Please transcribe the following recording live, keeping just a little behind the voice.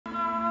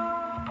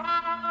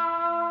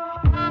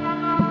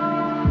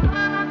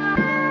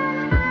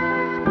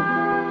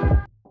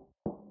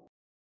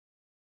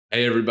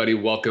Hey everybody,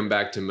 welcome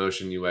back to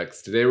Motion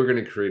UX. Today we're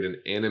going to create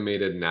an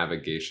animated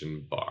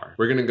navigation bar.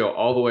 We're going to go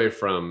all the way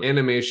from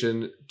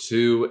animation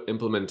to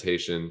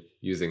implementation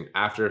using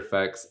After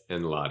Effects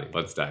and Lottie.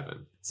 Let's dive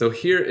in. So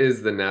here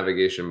is the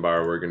navigation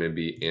bar we're going to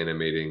be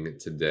animating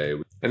today.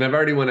 And I've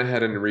already went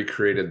ahead and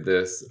recreated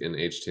this in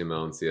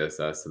HTML and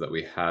CSS so that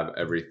we have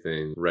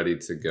everything ready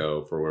to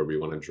go for where we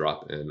want to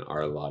drop in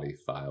our Lottie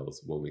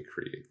files when we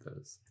create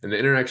those. And the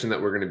interaction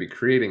that we're going to be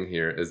creating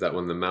here is that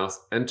when the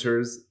mouse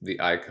enters the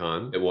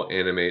icon, it will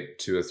animate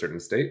to a certain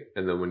state,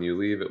 and then when you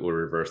leave, it will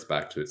reverse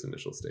back to its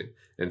initial state.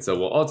 And so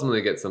we'll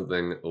ultimately get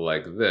something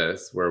like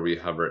this, where we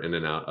hover in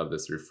and out of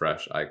this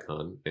refresh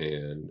icon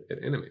and it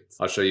animates.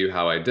 I'll show you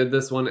how I did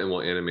this one, and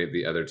we'll animate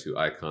the other two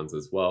icons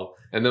as well.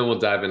 And then we'll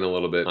dive in a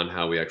little bit on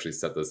how we actually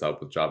set this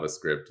up with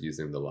JavaScript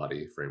using the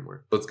Lottie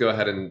framework. Let's go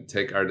ahead and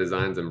take our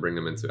designs and bring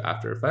them into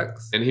After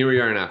Effects. And here we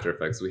are in After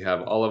Effects. We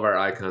have all of our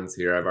icons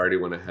here. I've already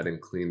went ahead and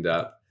cleaned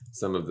up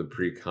some of the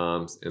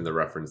pre-comps and the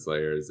reference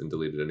layers and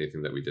deleted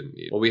anything that we didn't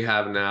need. What we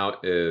have now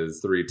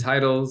is 3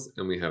 titles,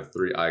 and we have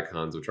 3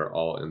 icons, which are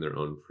all in their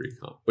own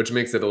pre-comp, which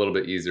makes it a little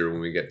bit easier when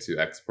we get to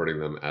exporting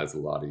them as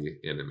Lottie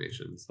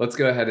animations. Let's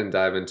go ahead and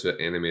dive into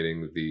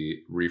animating the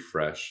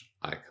refresh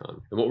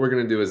icon. And what we're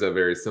going to do is a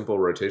very simple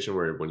rotation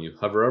where when you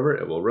hover over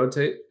it, it will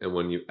rotate, and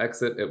when you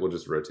exit, it will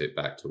just rotate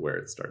back to where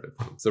it started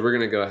from. So we're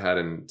going to go ahead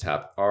and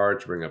tap R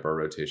to bring up our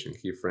rotation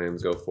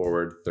keyframes, go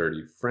forward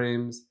 30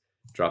 frames,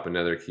 drop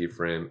another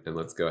keyframe, and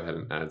let's go ahead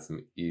and add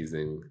some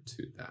easing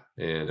to that.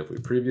 And if we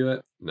preview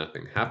it,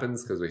 nothing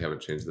happens because we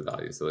haven't changed the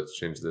value. So let's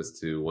change this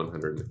to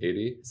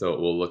 180. So it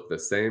will look the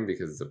same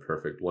because it's a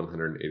perfect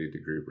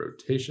 180-degree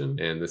rotation.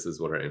 And this is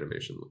what our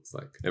animation looks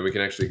like. And we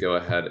can actually go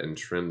ahead and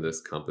trim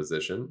this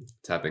composition,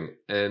 tapping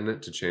N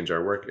to change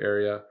our work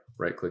area,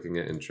 right-clicking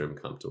it and trim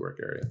comp to work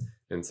area.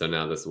 And so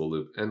now this will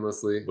loop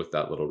endlessly with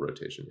that little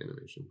rotation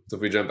animation. So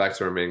if we jump back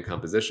to our main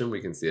composition, we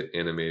can see it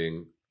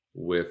animating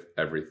with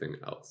everything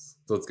else.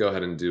 So let's go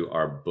ahead and do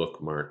our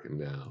bookmark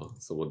now.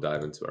 So we'll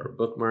dive into our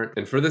bookmark.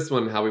 And for this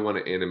one, how we want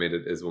to animate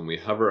it is when we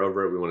hover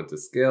over it, we want it to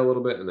scale a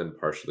little bit and then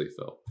partially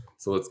fill.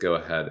 So let's go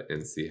ahead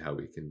and see how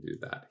we can do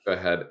that. Go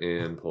ahead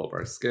and pull up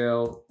our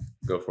scale,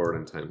 go forward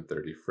in time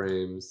 30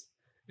 frames,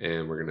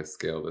 and we're going to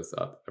scale this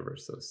up ever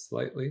so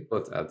slightly.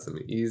 Let's add some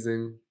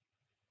easing,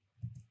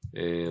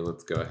 and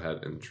let's go ahead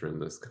and trim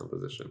this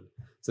composition.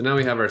 So now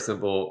we have our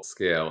simple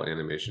scale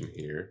animation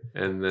here.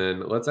 And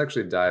then let's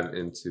actually dive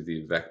into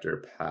the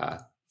vector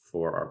path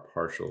for our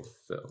partial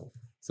fill.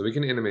 So we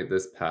can animate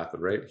this path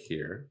right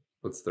here.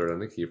 Let's throw it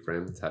on a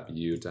keyframe, tap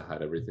U to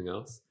hide everything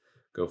else.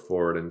 Go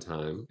forward in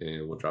time,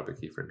 and we'll drop a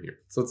keyframe here.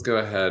 So let's go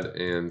ahead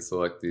and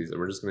select these, and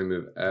we're just gonna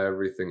move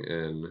everything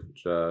in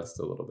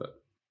just a little bit.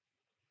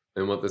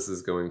 And what this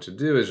is going to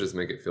do is just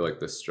make it feel like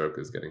the stroke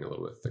is getting a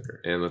little bit thicker.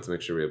 And let's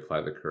make sure we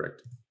apply the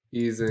correct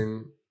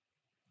easing.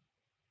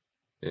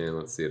 And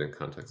let's see it in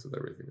context with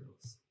everything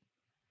else.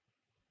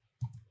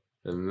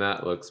 And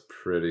that looks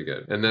pretty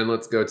good. And then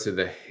let's go to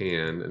the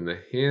hand. And the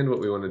hand,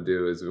 what we want to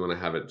do is we want to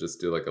have it just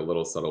do like a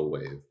little subtle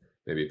wave,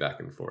 maybe back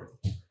and forth.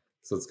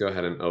 So let's go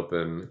ahead and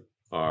open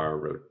our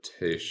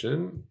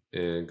rotation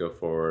and go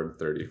forward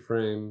 30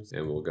 frames,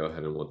 and we'll go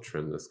ahead and we'll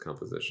trim this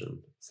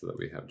composition so that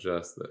we have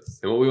just this.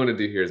 And what we want to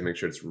do here is make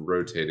sure it's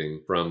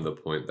rotating from the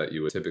point that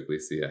you would typically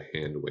see a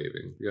hand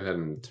waving. Go ahead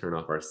and turn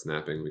off our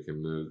snapping. We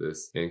can move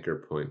this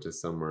anchor point to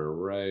somewhere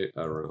right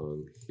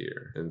around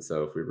here. And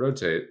so if we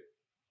rotate,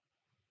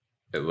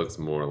 it looks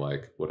more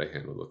like what a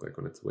hand would look like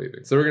when it's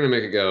waving. So we're going to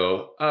make it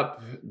go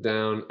up,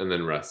 down, and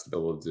then rest.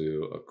 But we'll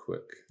do a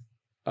quick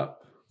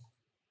up.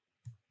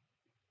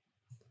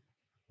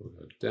 We'll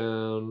go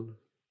down,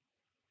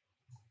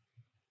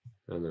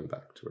 and then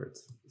back to where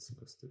it's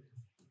supposed to be.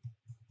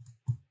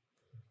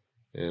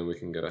 And we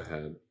can go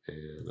ahead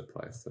and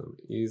apply some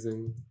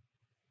easing.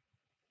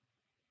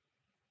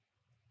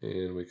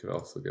 And we could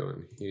also go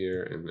in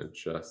here and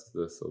adjust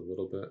this a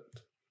little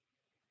bit.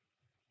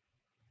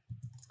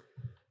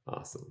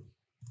 Awesome.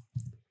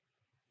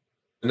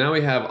 Now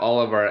we have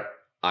all of our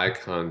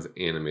icons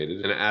animated,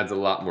 and it adds a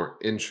lot more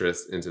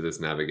interest into this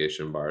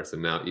navigation bar. So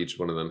now each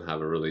one of them have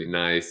a really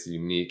nice,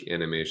 unique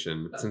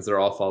animation. Since they're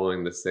all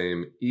following the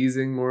same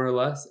easing more or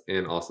less,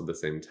 and also the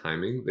same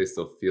timing, they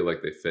still feel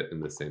like they fit in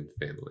the same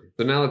family.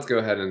 So now let's go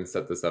ahead and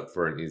set this up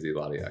for an easy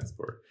Lottie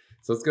export.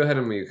 So let's go ahead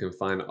and we can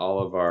find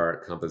all of our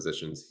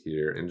compositions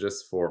here, and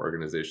just for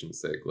organization's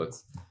sake,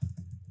 let's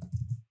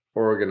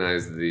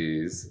organize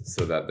these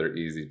so that they're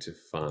easy to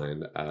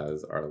find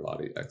as our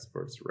Lottie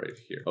exports right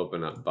here.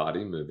 Open up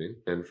body moving,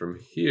 and from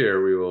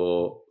here we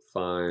will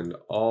find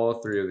all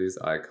 3 of these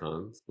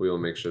icons. We will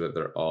make sure that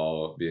they're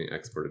all being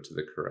exported to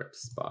the correct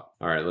spot.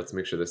 All right, let's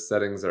make sure the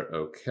settings are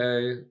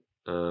okay.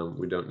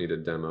 We don't need a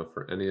demo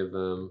for any of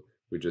them.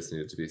 We just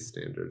need it to be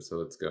standard. So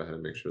let's go ahead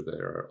and make sure they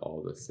are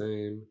all the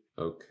same.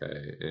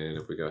 Okay,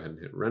 and if we go ahead and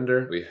hit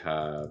render, we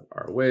have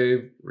our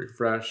wave,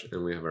 refresh,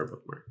 and we have our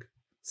bookmark.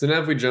 So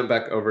now if we jump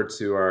back over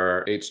to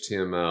our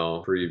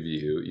HTML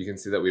preview, you can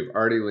see that we've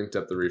already linked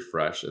up the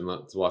refresh, and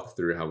let's walk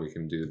through how we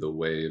can do the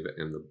wave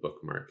and the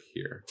bookmark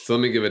here. So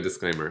let me give a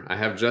disclaimer. I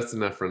have just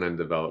enough front-end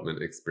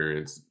development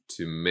experience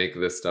to make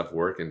this stuff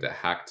work and to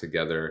hack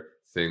together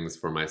things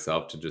for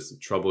myself to just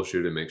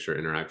troubleshoot and make sure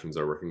interactions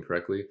are working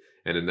correctly,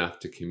 and enough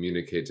to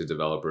communicate to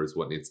developers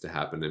what needs to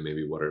happen and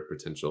maybe what are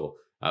potential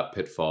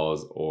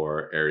pitfalls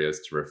or areas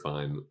to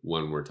refine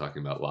when we're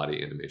talking about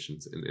Lottie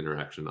animations and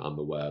interaction on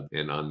the web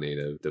and on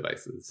native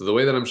devices. So the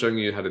way that I'm showing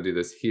you how to do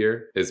this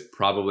here is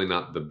probably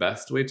not the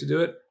best way to do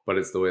it, but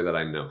it's the way that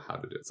I know how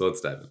to do it. So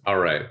let's dive in. All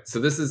right, so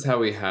this is how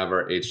we have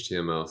our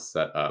HTML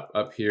set up.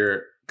 Up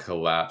here,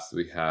 collapsed,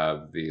 we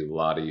have the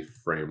Lottie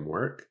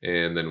framework,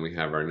 and then we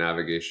have our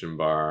navigation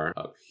bar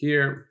up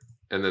here.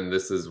 And then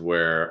this is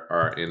where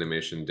our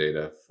animation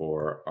data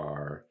for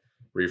our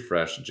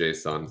refresh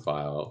JSON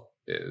file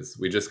is.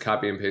 We just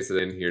copy and paste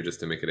it in here just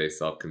to make it a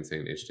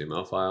self-contained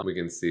HTML file. We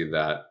can see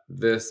that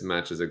this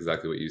matches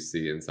exactly what you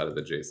see inside of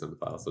the JSON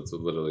file. So it's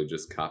literally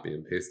just copy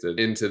and pasted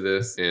into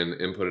this and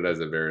input it as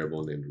a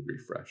variable named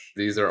refresh.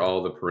 These are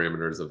all the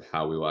parameters of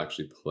how we will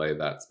actually play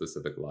that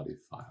specific Lottie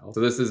file. So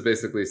this is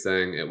basically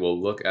saying it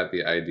will look at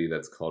the ID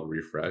that's called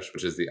refresh,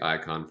 which is the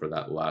icon for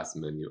that last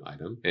menu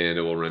item, and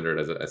it will render it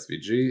as an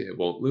SVG. It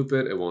won't loop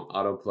it, it won't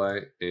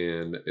autoplay,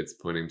 and it's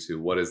pointing to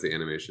what is the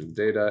animation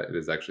data. It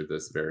is actually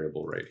this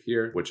variable right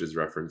here, which is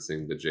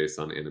referencing the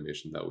JSON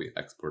animation that we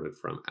exported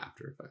from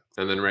After Effects.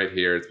 And then right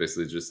here, it's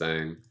basically just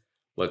saying,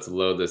 let's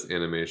load this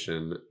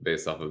animation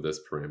based off of this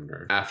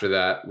parameter. After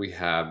that, we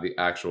have the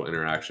actual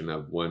interaction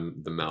of when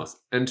the mouse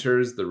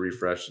enters the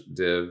refresh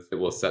div, it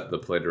will set the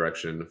play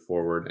direction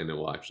forward and it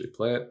will actually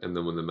play it. And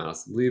then when the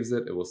mouse leaves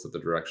it, it will set the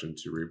direction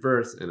to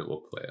reverse and it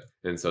will play it.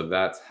 And so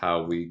that's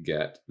how we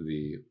get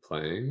the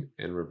playing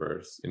and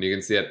reverse. And you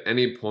can see at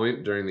any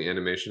point during the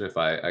animation, if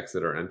I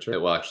exit or enter,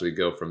 it will actually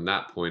go from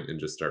that point and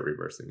just start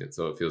reversing it.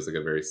 So it feels like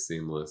a very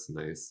seamless,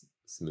 nice,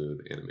 smooth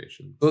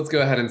animation. So let's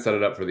go ahead and set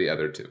it up for the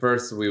other two.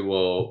 First, we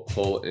will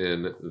pull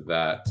in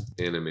that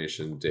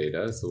animation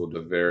data. So we'll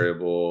do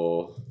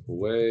variable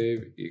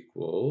wave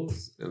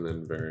equals, and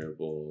then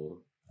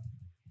variable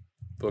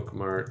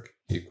bookmark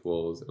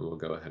equals, and we'll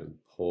go ahead and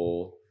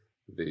pull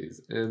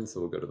these in. So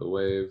we'll go to the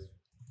wave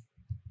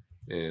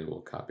and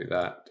we'll copy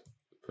that,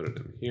 put it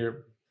in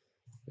here,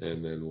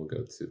 and then we'll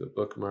go to the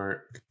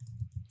bookmark,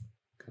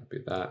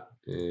 copy that,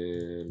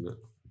 and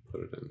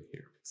put it in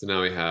here. So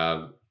now we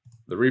have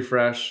the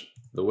refresh,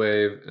 the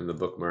wave, and the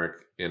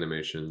bookmark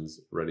animations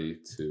ready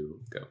to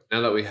go. Now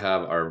that we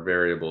have our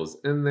variables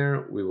in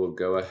there, we will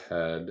go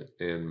ahead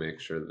and make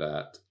sure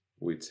that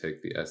we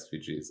take the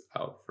SVGs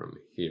out from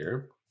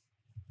here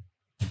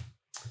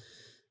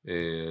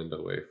and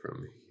away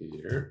from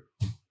here.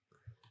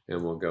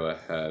 And we'll go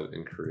ahead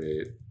and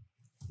create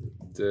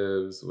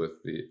divs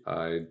with the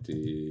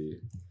ID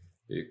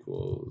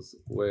equals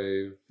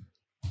wave.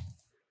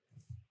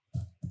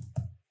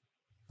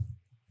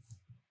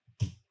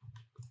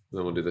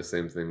 Then we'll do the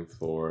same thing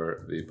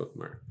for the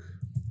bookmark.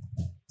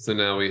 So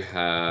now we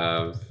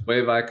have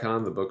wave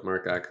icon, the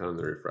bookmark icon,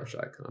 the refresh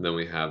icon. Then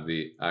we have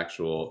the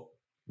actual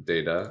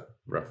data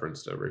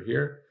referenced over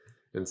here.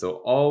 And so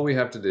all we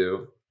have to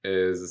do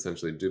is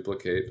essentially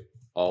duplicate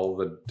all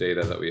the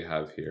data that we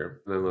have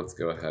here. And then let's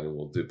go ahead and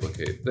we'll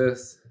duplicate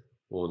this.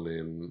 We'll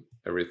name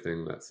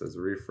everything that says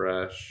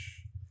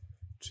refresh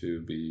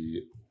to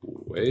be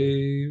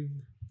wave.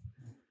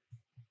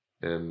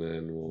 And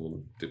then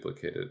we'll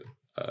duplicate it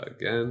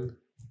again,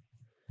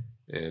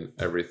 and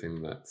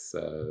everything that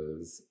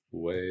says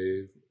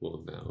wave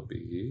will now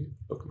be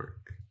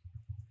bookmark.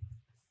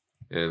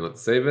 And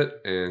let's save it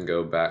and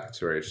go back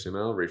to our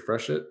HTML,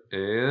 refresh it,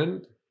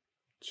 and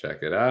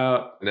check it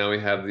out. Now we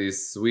have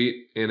these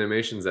sweet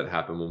animations that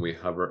happen when we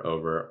hover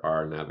over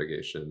our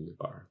navigation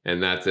bar.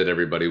 And that's it,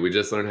 everybody. We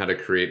just learned how to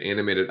create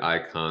animated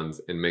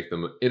icons and make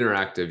them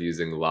interactive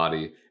using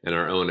Lottie and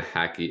our own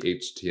hacky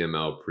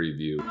HTML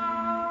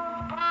preview.